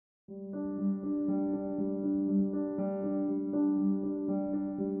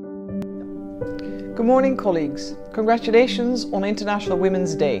Good morning, colleagues. Congratulations on International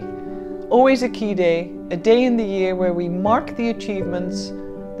Women's Day. Always a key day, a day in the year where we mark the achievements,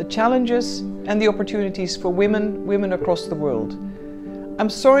 the challenges and the opportunities for women across the world. I'm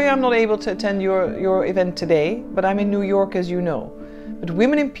sorry I'm not able to attend your event today, but I'm in New York, as you know. But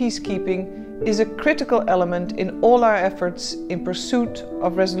women in peacekeeping is a critical element in all our efforts in pursuit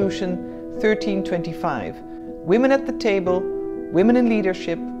of Resolution 1325. Women at the table, women in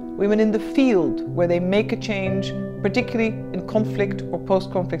leadership, women in the field where they make a change, particularly in conflict or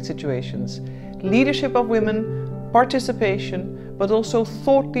post-conflict situations. Leadership of women, participation, but also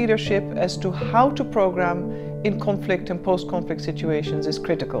thought leadership as to how to program in conflict and post-conflict situations is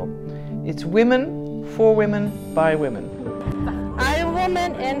critical. It's women, for women, by women. I am a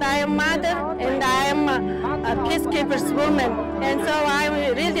woman and I am a mother and I am a peacekeeper's woman, and so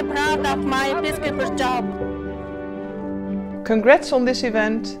I'm really proud of my peacekeeper's job. Congrats on this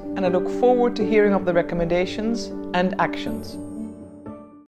event, and I look forward to hearing of the recommendations and actions.